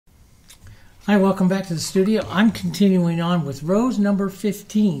Hi, welcome back to the studio. I'm continuing on with rose number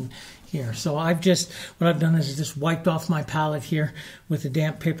 15 here. So what I've done is just wiped off my palette here with a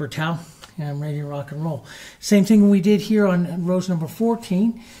damp paper towel, and I'm ready to rock and roll. Same thing we did here on rose number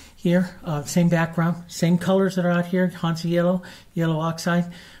 14 here. Same background, same colors that are out here: Hansa yellow, yellow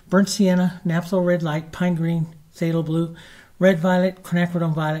oxide, burnt sienna, naphtha red light, pine green, phthalo blue, red violet,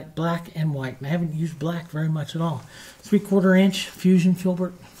 quinacridone violet, black, and white. And I haven't used black very much at all. 3/4 inch fusion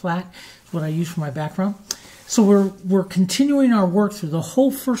filbert flat is what I use for my background. So we're continuing our work through the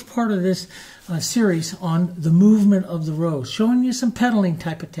whole first part of this series on the movement of the rose, showing you some pedaling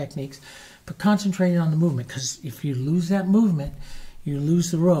type of techniques, but concentrating on the movement, because if you lose that movement, you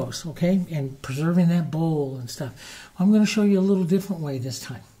lose the rose, okay? And preserving that bowl and stuff. I'm going to show you a little different way this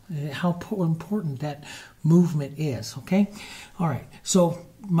time, how important that movement is, okay? All right, so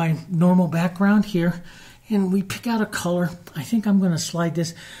my normal background here, and we pick out a color. I think I'm going to slide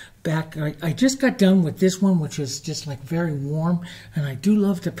this back. I just got done with this one, which is just like very warm, and I do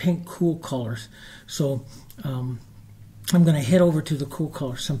love to paint cool colors. So I'm going to head over to the cool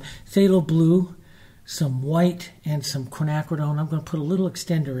colors. Some phthalo blue, some white, and some quinacridone. I'm going to put a little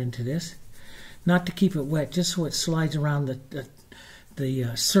extender into this, not to keep it wet, just so it slides around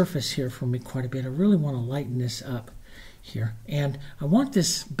the surface here for me quite a bit. I really want to lighten this up here, and I want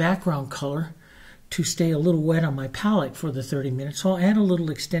this background color to stay a little wet on my palette for the 30 minutes, so I'll add a little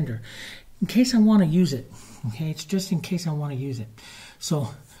extender in case I want to use it. Okay, it's just in case I want to use it.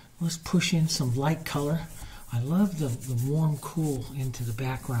 So let's push in some light color. I love the warm cool into the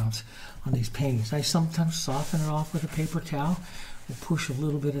backgrounds on these paintings. I sometimes soften it off with a paper towel. We'll push a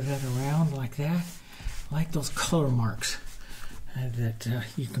little bit of that around like that. I like those color marks that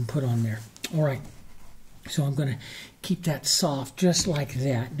you can put on there. All right. So I'm going to keep that soft just like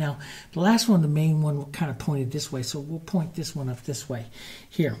that. Now, the last one, the main one, kind of pointed this way, so we'll point this one up this way.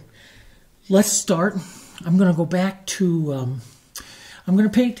 Here, let's start. I'm going to go back to, I'm going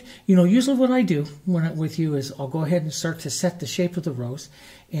to paint, usually what I do with you is I'll go ahead and start to set the shape of the rose,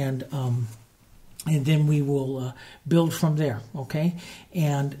 and then we will build from there, okay?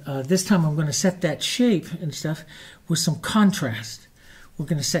 And this time I'm going to set that shape and stuff with some contrast. We're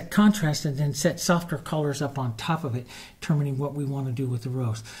going to set contrast and then set softer colors up on top of it, determining what we want to do with the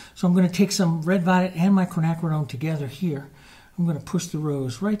rose. So I'm going to take some red violet and my quinacridone together here. I'm going to push the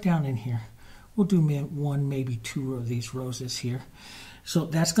rose right down in here. We'll do one, maybe two of these roses here. So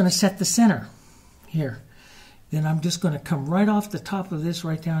that's going to set the center here. Then I'm just going to come right off the top of this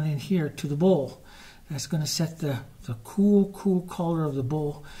right down in here to the bowl. That's going to set the cool color of the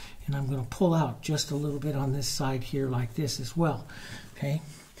bowl. And I'm going to pull out just a little bit on this side here like this as well. Okay,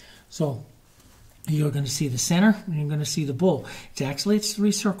 so you're going to see the center and you're going to see the bowl. It's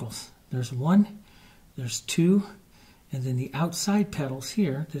 3 circles. There's 1, there's 2, and then the outside petals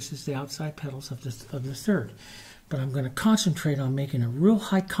here. This is the outside petals of the third. But I'm going to concentrate on making a real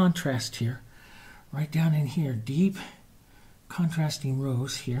high contrast here, right down in here, deep contrasting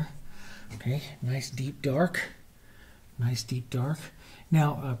rose here. Okay, nice deep dark, nice deep dark.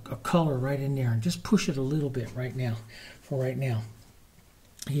 Now a color right in there, and just push it a little bit right now, for right now.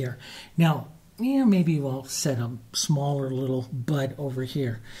 Here. Now, maybe we'll set a smaller little bud over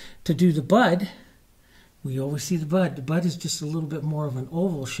here. To do the bud, we always see the bud. The bud is just a little bit more of an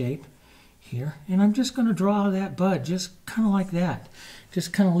oval shape here. And I'm just going to draw that bud just kind of like that.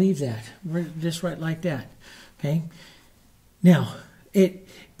 Just kind of leave that, just right like that. Okay. Now,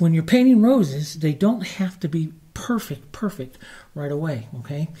 when you're painting roses, they don't have to be perfect right away.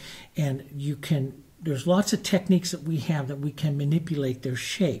 Okay. And there's lots of techniques that we have that we can manipulate their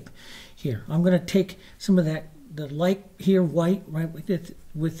shape. Here, I'm going to take some of the light here, white, right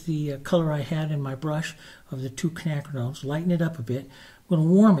with the color I had in my brush of the 2 quinacridones, lighten it up a bit. I'm going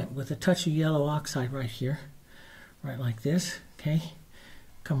to warm it with a touch of yellow oxide right here, right like this, okay?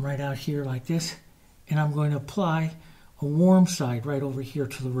 Come right out here like this, and I'm going to apply a warm side right over here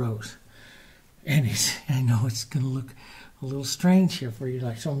to the rose. And I know it's going to look a little strange here for you,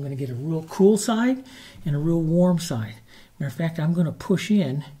 so I'm going to get a real cool side and a real warm side. Matter of fact, I'm going to push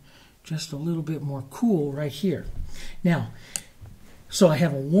in just a little bit more cool right here. Now, so I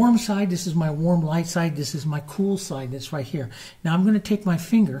have a warm side. This is my warm light side. This is my cool side. That's right here. Now I'm going to take my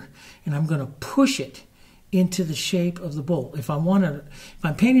finger and I'm going to push it into the shape of the bowl. If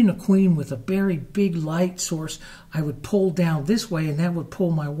I'm painting a queen with a very big light source, I would pull down this way, and that would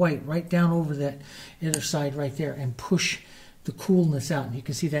pull my white right down over that other side right there and push the coolness out. And you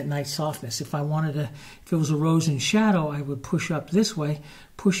can see that nice softness. If it was a rose in shadow, I would push up this way,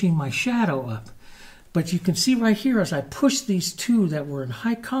 pushing my shadow up. But you can see right here, as I push these 2 that were in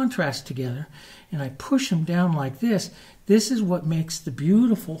high contrast together, and I push them down like this, this is what makes the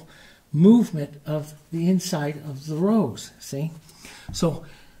beautiful movement of the inside of the rose, see? So,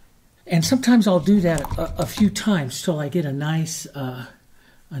 and sometimes I'll do that a few times till I get a nice,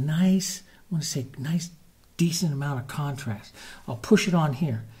 nice decent amount of contrast. I'll push it on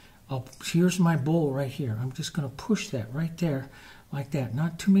here. Here's my bowl right here. I'm just going to push that right there like that,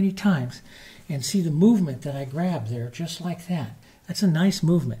 not too many times, and see the movement that I grab there just like that. That's a nice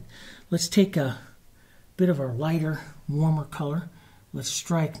movement. Let's take a bit of our lighter, warmer color. Let's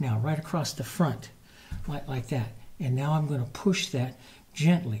strike now right across the front like that. And now I'm going to push that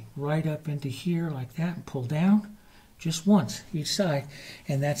gently right up into here like that and pull down just once each side,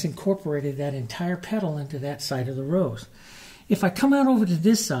 and that's incorporated that entire petal into that side of the rose. If I come out over to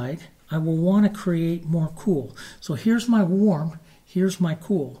this side, I will want to create more cool. So here's my warm, here's my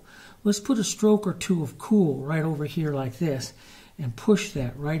cool. Let's put a stroke or two of cool right over here like this and push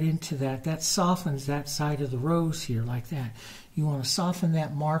that right into that. That softens that side of the rose here like that. You want to soften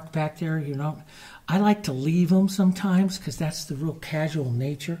that mark back there. You know, I like to leave them sometimes because that's the real casual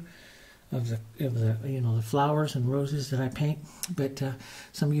nature of the the flowers and roses that I paint. But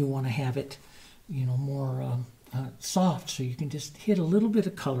some of you want to have it, more soft, so you can just hit a little bit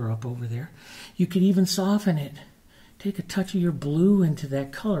of color up over there. You can even soften it. Take a touch of your blue into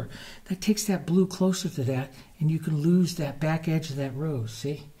that color. That takes that blue closer to that, and you can lose that back edge of that rose.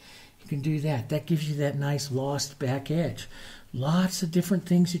 See? You can do that. That gives you that nice lost back edge. Lots of different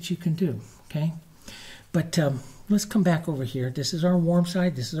things that you can do, okay? But let's come back over here. This is our warm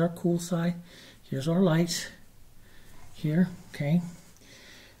side. This is our cool side. Here's our lights here, okay?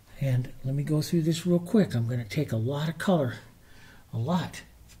 And let me go through this real quick. I'm going to take a lot of color.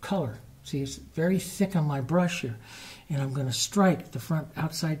 See, it's very thick on my brush here. And I'm going to strike the front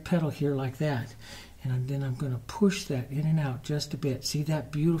outside petal here like that. And then I'm going to push that in and out just a bit. See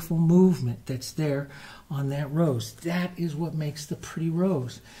that beautiful movement that's there on that rose? That is what makes the pretty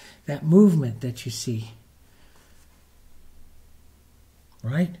rose. That movement that you see.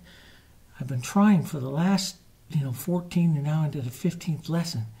 Right? I've been trying for the last, 14 and now into the 15th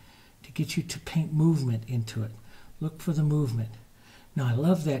lesson to get you to paint movement into it. Look for the movement. Now I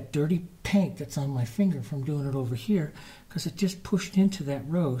love that dirty paint that's on my finger from doing it over here because it just pushed into that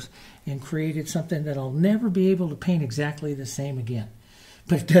rose and created something that I'll never be able to paint exactly the same again.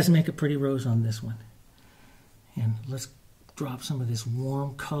 But it does make a pretty rose on this one. And let's drop some of this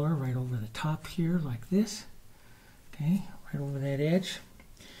warm color right over the top here like this. Okay, right over that edge.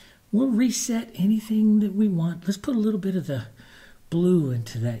 We'll reset anything that we want. Let's put a little bit of the blue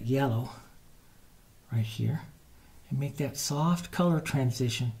into that yellow right here. And make that soft color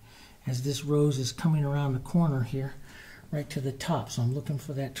transition as this rose is coming around the corner here right to the top. So I'm looking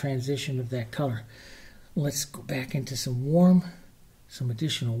for that transition of that color. Let's go back into some warm, some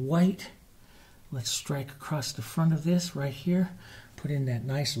additional white. Let's strike across the front of this right here. Put in that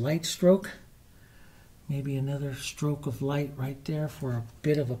nice light stroke. Maybe another stroke of light right there for a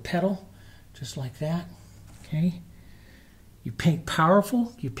bit of a petal, just like that. Okay. You paint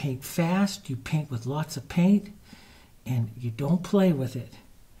powerful, you paint fast, you paint with lots of paint. And you don't play with it.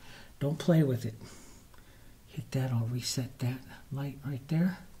 Don't play with it. Hit that, I'll reset that light right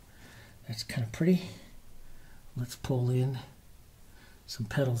there. That's kind of pretty. Let's pull in some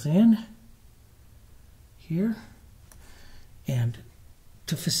petals in here. And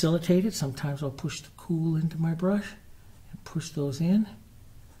to facilitate it, sometimes I'll push the cool into my brush and push those in.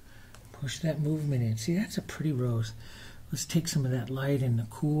 Push that movement in. See, that's a pretty rose. Let's take some of that light and the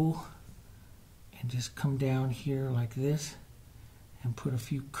cool and just come down here like this and put a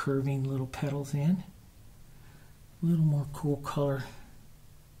few curving little petals in. A little more cool color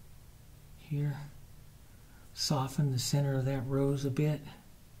here. Soften the center of that rose a bit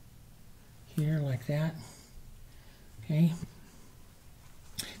here like that. Okay.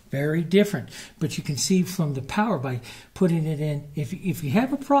 Very different, but you can see from the power by putting it in. If you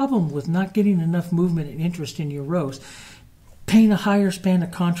have a problem with not getting enough movement and interest in your rose, paint a higher span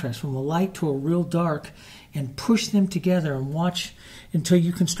of contrast from a light to a real dark and push them together and watch until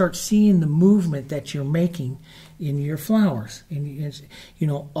you can start seeing the movement that you're making in your flowers. And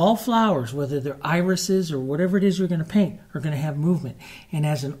all flowers, whether they're irises or whatever it is you're going to paint, are going to have movement. And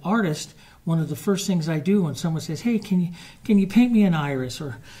as an artist, one of the first things I do when someone says, "Hey, can you paint me an iris?"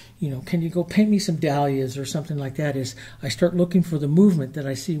 or "Can you go paint me some dahlias?" or something like that, is I start looking for the movement that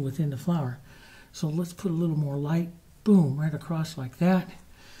I see within the flower. So let's put a little more light. Boom, right across like that.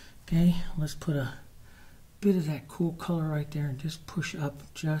 Okay, let's put a bit of that cool color right there and just push up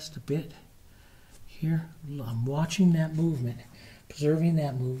just a bit here. I'm watching that movement, preserving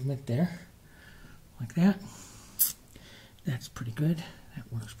that movement there, like that. That's pretty good.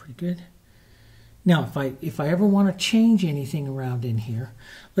 That works pretty good. Now, if I ever want to change anything around in here,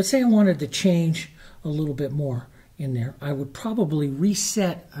 let's say I wanted to change a little bit more in there, I would probably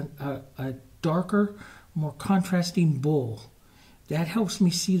reset a darker, more contrasting bowl. That helps me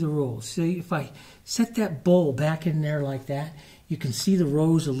see the rose. See, if I set that bowl back in there like that, you can see the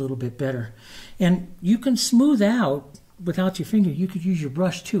rose a little bit better. And you can smooth out without your finger. You could use your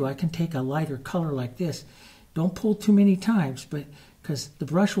brush too. I can take a lighter color like this. Don't pull too many times, but because the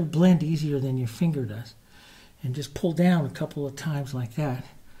brush will blend easier than your finger does. And just pull down a couple of times like that.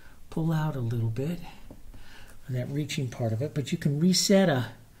 Pull out a little bit on that reaching part of it. But you can reset a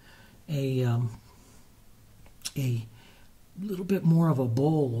little bit more of a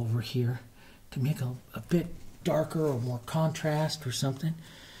bowl over here to make a bit darker or more contrast or something.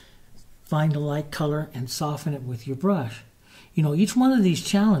 Find a light color and soften it with your brush. You know, each one of these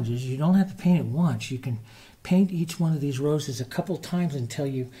challenges, you don't have to paint it once. You can paint each one of these roses a couple times until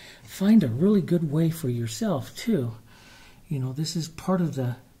you find a really good way for yourself too. You know, this is part of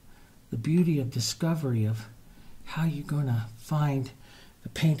the beauty of discovery of how you're going to find the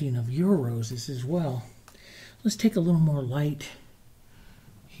painting of your roses as well. Let's take a little more light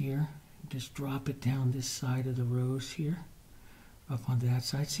here. Just drop it down this side of the rose here, up on that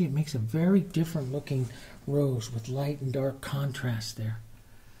side. See, it makes a very different looking rose with light and dark contrast there.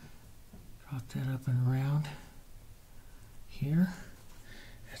 Drop that up and around here.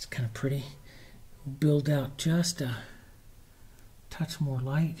 That's kind of pretty. We'll build out just a touch more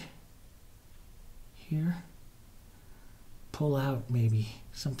light here. Pull out maybe.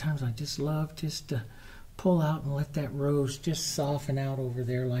 Sometimes I just love just to pull out and let that rose just soften out over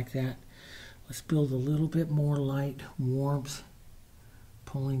there like that. Let's build a little bit more light, warmth,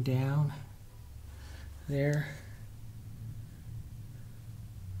 pulling down there.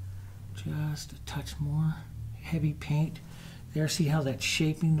 Just a touch more heavy paint there. See how that's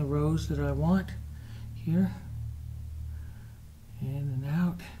shaping the rose that I want here. In and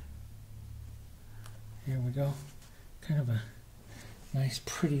out. There we go. Kind of a nice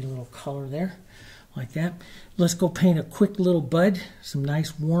pretty little color there like that. Let's go paint a quick little bud, some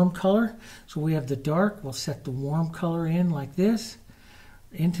nice warm color. So we have the dark, we'll set the warm color in like this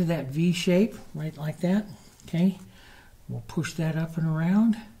into that V shape right like that. Okay, we'll push that up and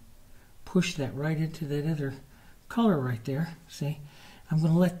around, push that right into that other color right there. See, I'm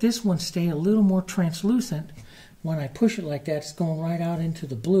going to let this one stay a little more translucent. When I push it like that, it's going right out into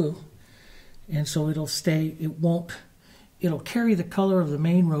the blue, and so it'll stay, it'll carry the color of the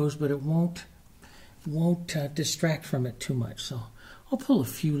main rose, but it won't distract from it too much. So I'll pull a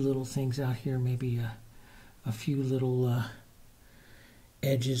few little things out here, maybe a few little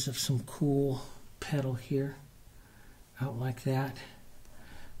edges of some cool petal here, out like that.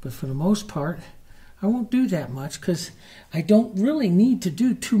 But for the most part, I won't do that much because I don't really need to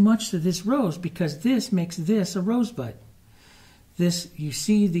do too much to this rose, because this makes this a rosebud. This, you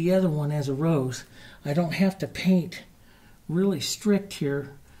see the other one as a rose. I don't have to paint really strict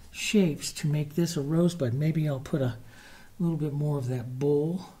here shapes to make this a rosebud. Maybe I'll put a little bit more of that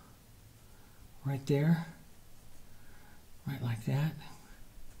bowl right there, right like that.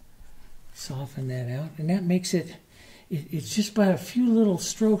 Soften that out, and that makes it, it's just by a few little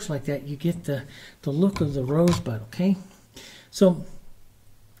strokes like that you get the look of the rosebud. Okay, so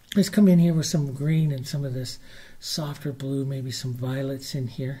let's come in here with some green and some of this softer blue, maybe some violets in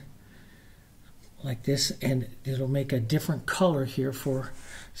here like this, and it'll make a different color here for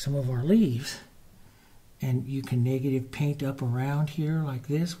some of our leaves. And you can negative paint up around here like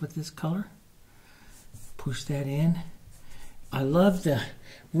this with this color. Push that in. I love the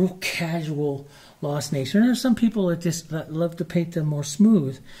real casual Lost Nation. There are some people that just love to paint them more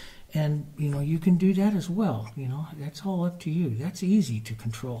smooth, and you know, you can do that as well. You know, that's all up to you. That's easy to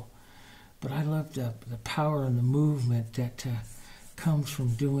control. But I love the power and the movement that comes from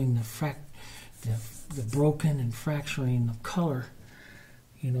doing the broken and fracturing of color.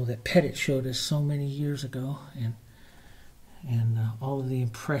 You know, that Pettit showed us so many years ago, and all of the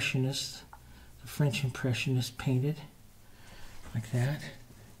Impressionists, the French Impressionists painted like that.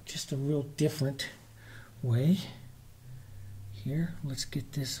 Just a real different way. Here, let's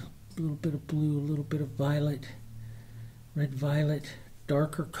get this a little bit of blue, a little bit of violet, red violet,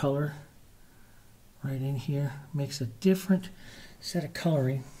 darker color right in here. Makes a different set of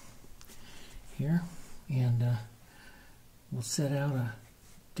coloring here, and we'll set out a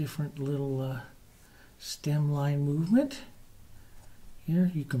different little stem line movement.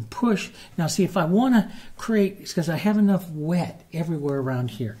 Here you can push. Now see, if I want to create, because I have enough wet everywhere around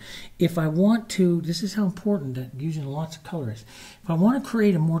here, if I want to, this is how important that using lots of color is. If I want to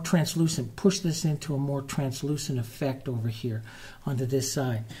create a more translucent, push this into a more translucent effect over here onto this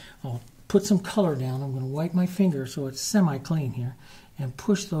side, I'll put some color down. I'm going to wipe my finger so it's semi-clean here and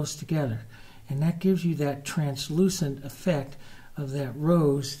push those together. And that gives you that translucent effect of that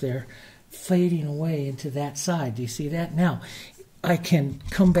rose there fading away into that side. Do you see that? Now, I can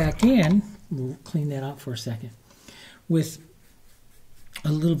come back in, we'll clean that out for a second, with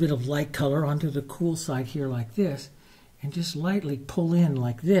a little bit of light color onto the cool side here like this, and just lightly pull in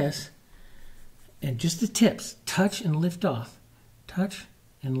like this, and just the tips, touch and lift off, touch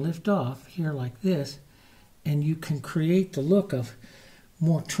and lift off here like this, and you can create the look of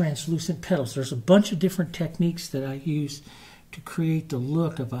more translucent petals. There's a bunch of different techniques that I use to create the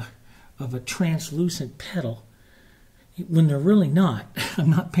look of a translucent petal when they're really not. I'm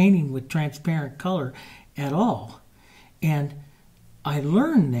not painting with transparent color at all. And I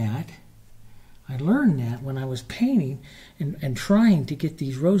learned that when I was painting and trying to get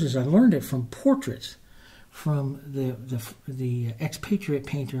these roses. I learned it from portraits from the expatriate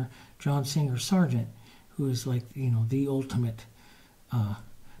painter John Singer Sargent, who is like, you know, the ultimate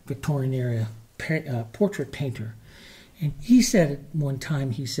Victorian era portrait painter. And he said at one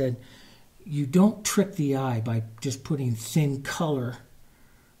time, he said, you don't trick the eye by just putting thin color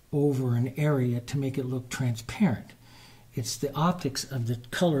over an area to make it look transparent. It's the optics of the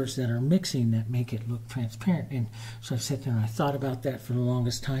colors that are mixing that make it look transparent. And so I sat there and I thought about that for the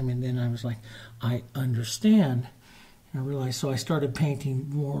longest time, and then I was like, I understand. And I realized, so I started painting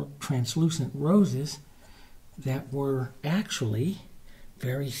more translucent roses that were actually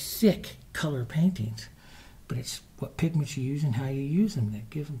very thick color paintings. But it's what pigments you use and how you use them that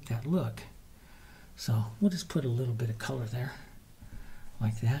give them that look. So we'll just put a little bit of color there,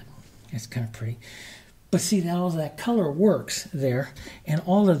 like that. That's kind of pretty. But see, all that color works there, and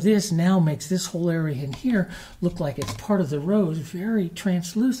all of this now makes this whole area in here look like it's part of the rose, very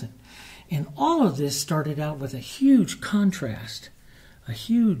translucent. And all of this started out with a huge contrast, a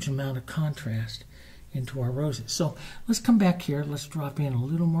huge amount of contrast into our roses. So let's come back here. Let's drop in a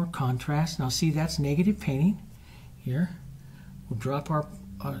little more contrast. Now see, that's negative painting here. We'll drop our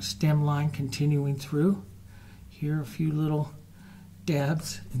stem line continuing through. Here a few little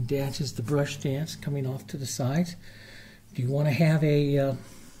dabs and dances, the brush dance coming off to the sides. Do you want to have a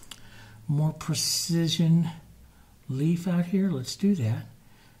more precision leaf out here? Let's do that.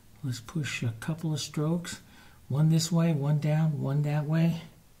 Let's push a couple of strokes, one this way, one down, one that way.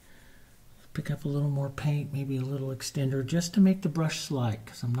 Pick up a little more paint, maybe a little extender, just to make the brush slide,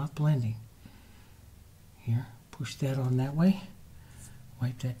 because I'm not blending. Here, push that on that way.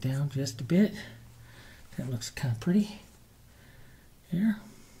 Wipe that down just a bit. That looks kind of pretty. There.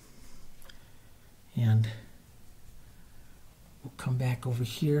 And we'll come back over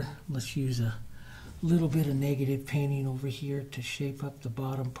here. Let's use a little bit of negative painting over here to shape up the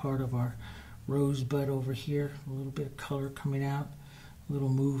bottom part of our rosebud over here. A little bit of color coming out, a little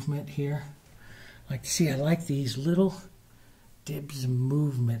movement here. I like these little dibs and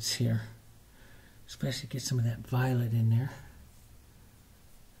movements here, especially get some of that violet in there.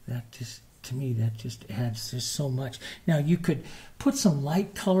 That just, to me, that just adds just so much. Now you could put some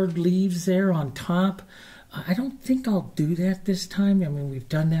light colored leaves there on top. I don't think I'll do that this time. I mean, we've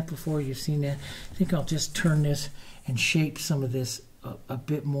done that before. You've seen that. I think I'll just turn this and shape some of this a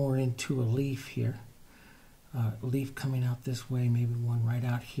bit more into a leaf here. A leaf coming out this way, maybe one right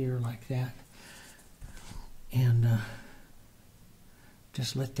out here like that. And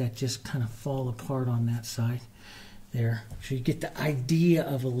just let that just kind of fall apart on that side there. So you get the idea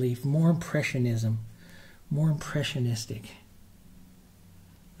of a leaf, more impressionism, more impressionistic.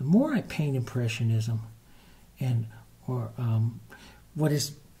 The more I paint impressionism, and what a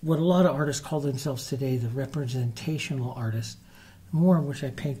lot of artists call themselves today, the representational artists, the more in which I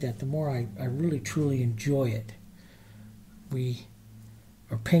paint that, the more I really truly enjoy it. We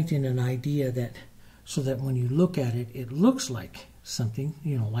are painting an idea that, so that when you look at it, it looks like something,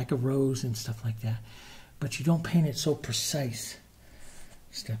 you know, like a rose and stuff like that. But you don't paint it so precise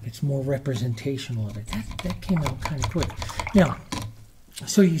stuff. It's more representational of it. That came out kind of quick. Now,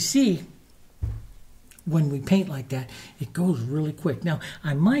 so you see, when we paint like that, it goes really quick. Now,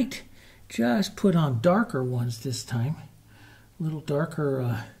 I might just put on darker ones this time, a little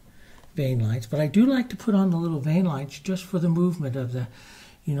darker vein lines. But I do like to put on the little vein lines just for the movement of the,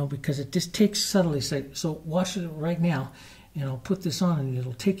 you know, because it just takes subtly. So watch it right now, and I'll put this on, and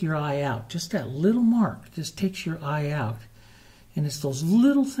it'll take your eye out. Just that little mark just takes your eye out. And it's those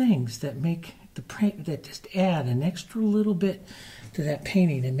little things that make the paint, that just add an extra little bit to that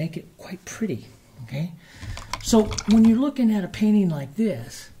painting and make it quite pretty. Okay, so when you're looking at a painting like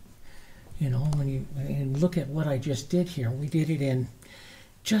this, you know, when you look at what I just did here, we did it in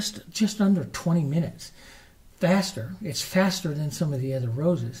just under 20 minutes. Faster. It's faster than some of the other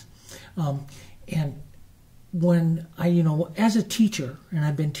roses. And when I, as a teacher, and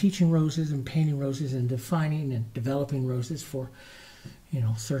I've been teaching roses and painting roses and defining and developing roses for,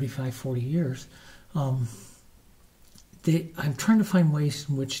 35, 40 years, I'm trying to find ways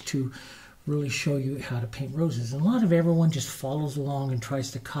in which to really show you how to paint roses. And a lot of everyone just follows along and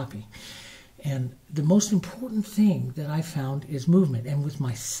tries to copy. And the most important thing that I found is movement. And with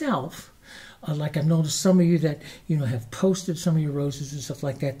myself, like I've noticed some of you that, have posted some of your roses and stuff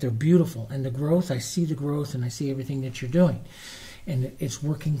like that, they're beautiful. And the growth, I see the growth and I see everything that you're doing. And it's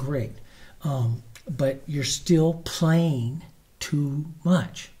working great. But you're still playing too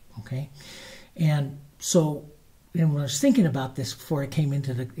much, okay? And so, when I was thinking about this before I came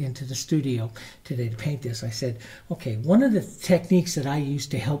into the studio today to paint this, I said, okay, one of the techniques that I use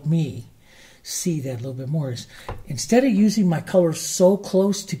to help me see that a little bit more is, instead of using my colors so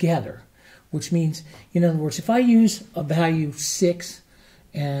close together, which means, in other words, if I use a value 6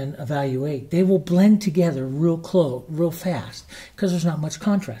 and a value 8, they will blend together real fast, because there's not much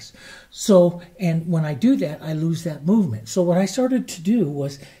contrast. So, and when I do that, I lose that movement. So what I started to do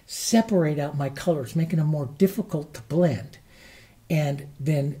was separate out my colors, making them more difficult to blend. And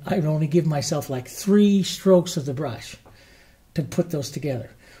then I would only give myself like 3 strokes of the brush to put those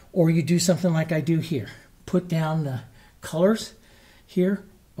together. Or you do something like I do here. Put down the colors here,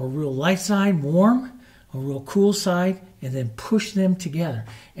 a real light side, warm, a real cool side, and then push them together.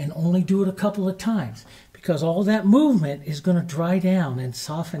 And only do it a couple of times, because all that movement is going to dry down and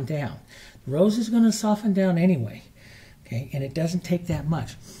soften down. The rose is going to soften down anyway, okay? And it doesn't take that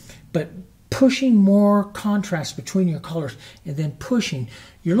much. But pushing more contrast between your colors and then pushing,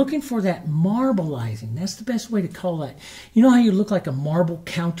 you're looking for that marbleizing. That's the best way to call that. You know how you look like a marble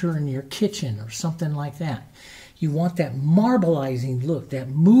counter in your kitchen or something like that? You want that marbleizing look, that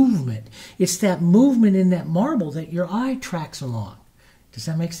movement. It's that movement in that marble that your eye tracks along. Does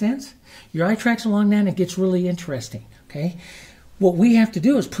that make sense? Your eye tracks along that and it gets really interesting, okay? What we have to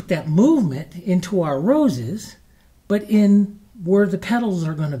do is put that movement into our roses, but in where the petals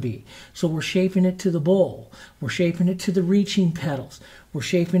are going to be. So we're shaping it to the bowl. We're shaping it to the reaching petals. We're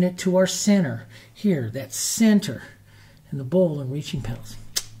shaping it to our center. Here, that center in the bowl and reaching petals.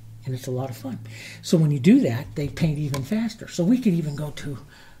 And it's a lot of fun. So when you do that, they paint even faster. So we could even go to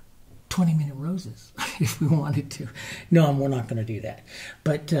 20-minute roses if we wanted to. No, we're not going to do that.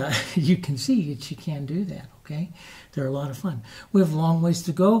 But you can see that you can do that, okay? They're a lot of fun. We have a long ways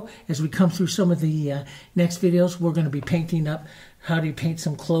to go. As we come through some of the next videos, we're going to be painting up how do you paint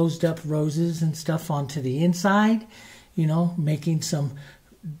some closed up roses and stuff onto the inside, making some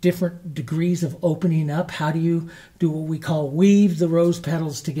different degrees of opening up. How do you do what we call weave the rose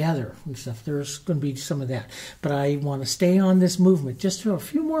petals together and stuff? There's going to be some of that. But I want to stay on this movement just for a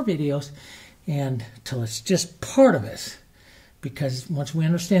few more videos and till it's just part of us. Because once we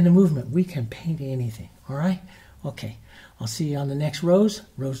understand the movement, we can paint anything. All right? Okay. I'll see you on the next rose,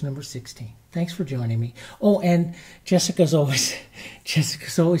 rose number 16. Thanks for joining me. Oh, and Jessica's always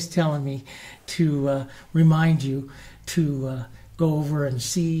telling me to remind you to go over and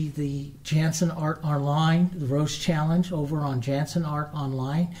see the Jansen Art Online, the Rose Challenge over on Jansen Art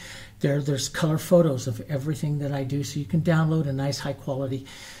Online. There's color photos of everything that I do, so you can download a nice high quality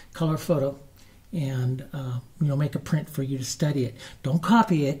color photo and make a print for you to study it. Don't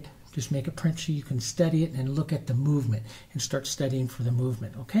copy it. Just make a print so you can study it and look at the movement and start studying for the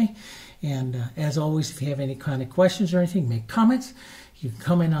movement, okay? And as always, if you have any kind of questions or anything, make comments. You can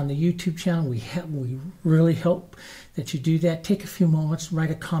comment on the YouTube channel. We really hope that you do that. Take a few moments,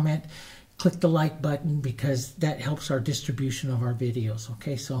 write a comment, click the like button, because that helps our distribution of our videos,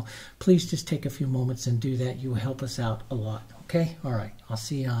 okay? So please just take a few moments and do that. You will help us out a lot, okay? All right, I'll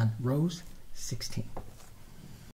see you on Rose 16.